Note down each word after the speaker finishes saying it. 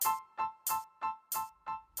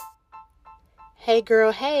Hey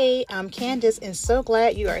girl, hey, I'm Candace and so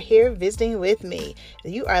glad you are here visiting with me.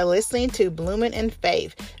 You are listening to Bloomin' in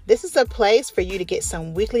Faith. This is a place for you to get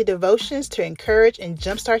some weekly devotions to encourage and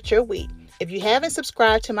jumpstart your week. If you haven't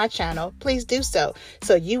subscribed to my channel, please do so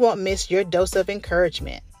you won't miss your dose of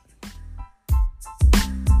encouragement.